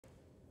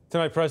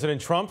Tonight, President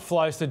Trump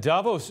flies to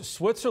Davos,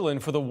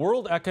 Switzerland for the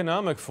World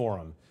Economic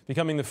Forum,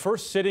 becoming the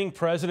first sitting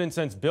president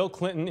since Bill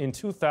Clinton in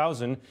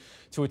 2000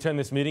 to attend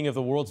this meeting of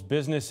the world's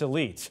business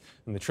elite.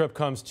 And the trip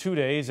comes 2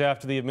 days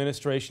after the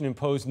administration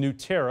imposed new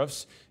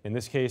tariffs, in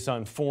this case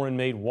on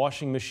foreign-made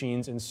washing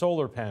machines and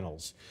solar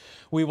panels.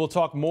 We will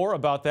talk more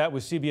about that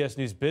with CBS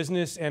News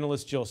business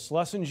analyst Jill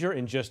Schlesinger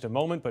in just a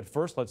moment. But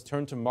first, let's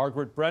turn to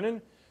Margaret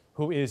Brennan,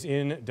 who is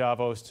in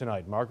Davos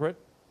tonight. Margaret?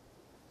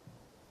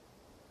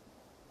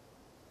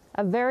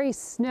 A very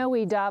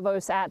snowy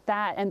Davos at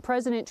that, and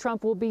President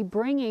Trump will be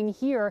bringing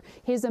here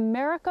his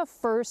America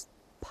First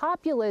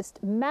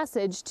populist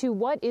message to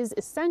what is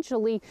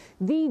essentially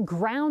the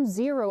ground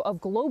zero of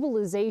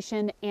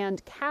globalization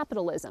and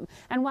capitalism.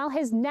 And while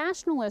his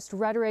nationalist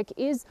rhetoric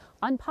is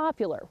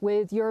unpopular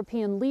with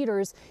European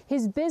leaders,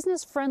 his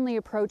business-friendly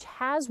approach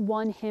has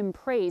won him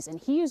praise, and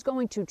he is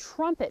going to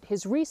trumpet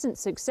his recent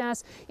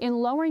success in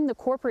lowering the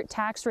corporate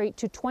tax rate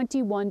to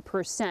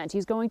 21%.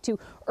 He's going to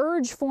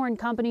urge foreign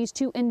companies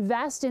to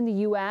invest in the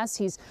U.S.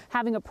 He's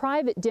having a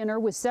private dinner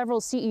with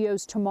several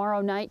CEOs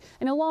tomorrow night,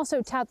 and he'll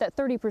also tout that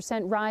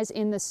 30% rise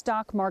in the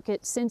stock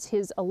market since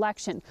his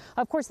election.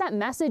 Of course, that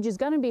message is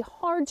going to be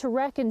hard to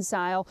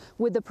reconcile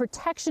with the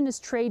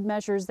protectionist trade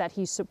measures that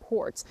he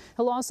supports.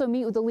 He'll also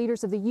meet with the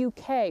leaders of the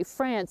UK,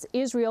 France,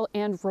 Israel,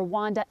 and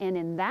Rwanda. And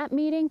in that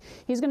meeting,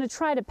 he's going to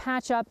try to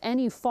patch up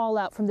any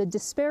fallout from the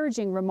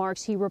disparaging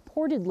remarks he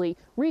reportedly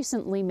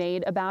recently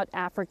made about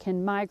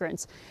African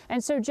migrants.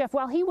 And so, Jeff,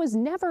 while he was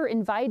never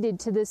invited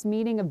to this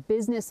meeting of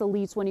business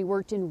elites when he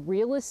worked in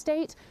real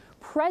estate,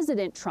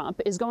 President Trump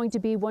is going to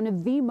be one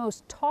of the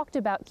most talked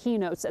about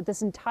keynotes at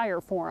this entire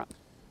forum.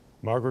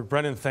 Margaret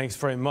Brennan, thanks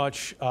very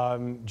much.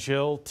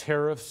 Jill,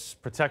 tariffs,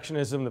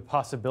 protectionism, the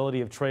possibility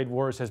of trade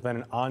wars has been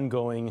an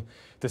ongoing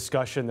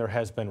discussion. There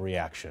has been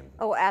reaction.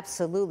 Oh,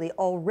 absolutely.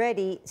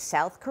 Already,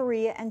 South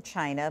Korea and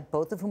China,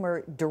 both of whom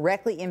are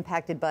directly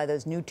impacted by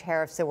those new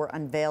tariffs that were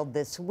unveiled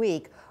this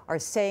week, are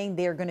saying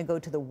they are going to go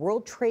to the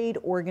World Trade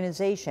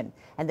Organization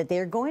and that they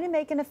are going to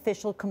make an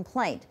official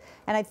complaint.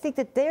 And I think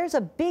that there's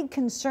a big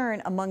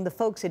concern among the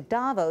folks at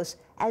Davos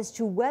as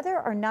to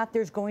whether or not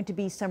there's going to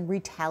be some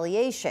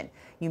retaliation.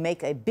 You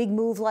make a big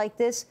move like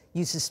this,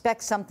 you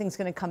suspect something's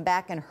going to come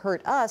back and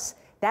hurt us.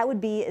 That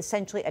would be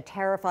essentially a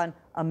tariff on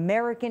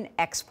American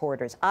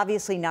exporters.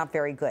 Obviously not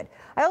very good.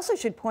 I also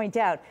should point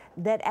out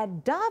that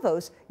at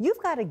Davos, you've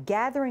got a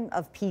gathering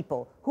of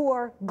people who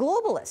are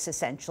globalists,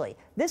 essentially.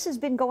 This has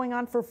been going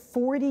on for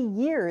 40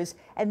 years,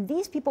 and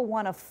these people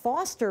want to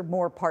foster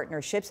more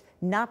partnerships,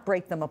 not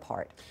break them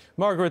apart.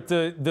 Margaret,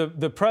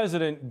 the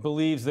president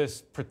believes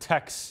this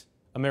protects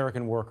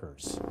American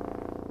workers.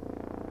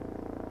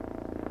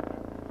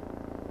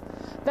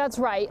 That's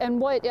right. And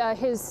what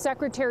his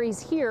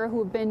secretaries here,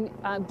 who have been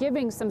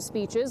giving some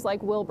speeches,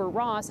 like Wilbur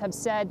Ross, have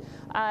said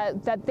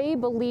that they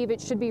believe it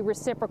should be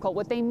reciprocal.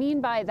 What they mean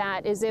by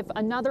that is if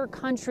another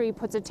country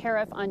puts a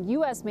tariff on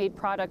U.S.-made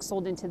products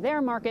sold into their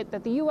market,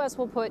 that the U.S.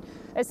 will put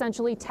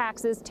essentially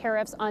taxes,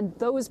 tariffs on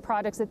those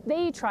products that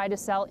they try to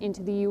sell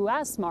into the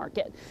U.S.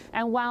 market.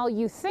 And while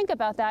you think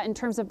about that in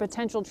terms of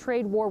potential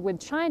trade war with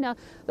China,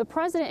 the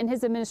president and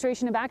his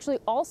administration have actually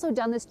also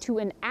done this to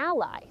an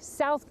ally,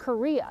 South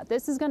Korea.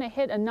 This is going to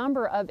hit a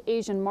number of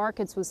Asian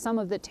markets with some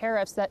of the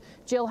tariffs that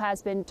Jill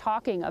has been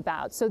talking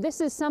about. So this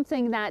is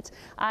something that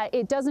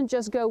it doesn't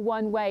just go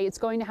one way. It's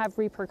going to have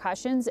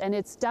repercussions, and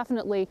it's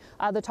definitely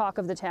the talk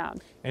of the town.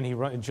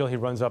 And Jill, he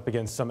runs up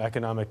against some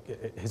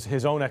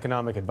his own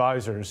economic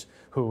advisors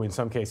who in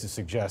some cases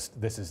suggest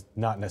this is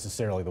not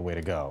necessarily the way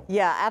to go.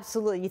 Yeah,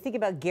 absolutely. You think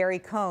about Gary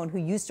Cohn, who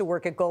used to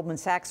work at Goldman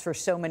Sachs for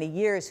so many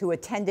years, who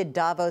attended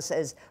Davos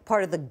as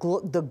part of the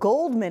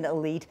Goldman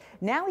elite.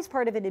 Now he's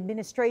part of an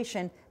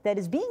administration that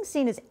is being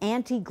seen as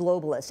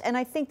anti-globalist. And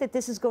I think that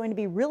this is going to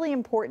be really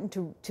important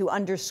to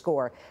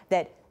underscore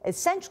that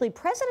essentially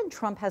President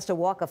Trump has to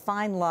walk a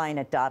fine line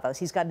at Davos.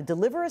 He's got to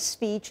deliver a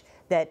speech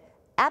that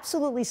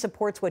absolutely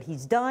supports what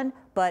he's done,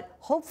 but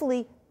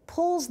hopefully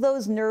pulls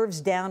those nerves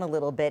down a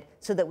little bit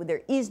so that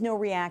there is no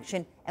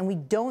reaction and we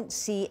don't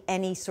see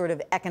any sort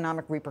of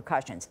economic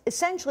repercussions.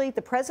 Essentially,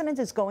 the president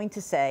is going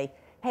to say,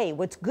 hey,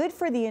 what's good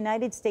for the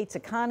United States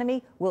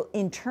economy will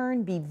in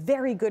turn be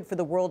very good for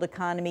the world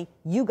economy.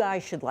 You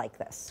guys should like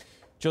this.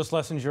 Jill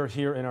Schlesinger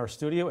here in our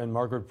studio and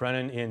Margaret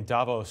Brennan in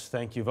Davos.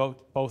 Thank you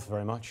both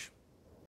very much.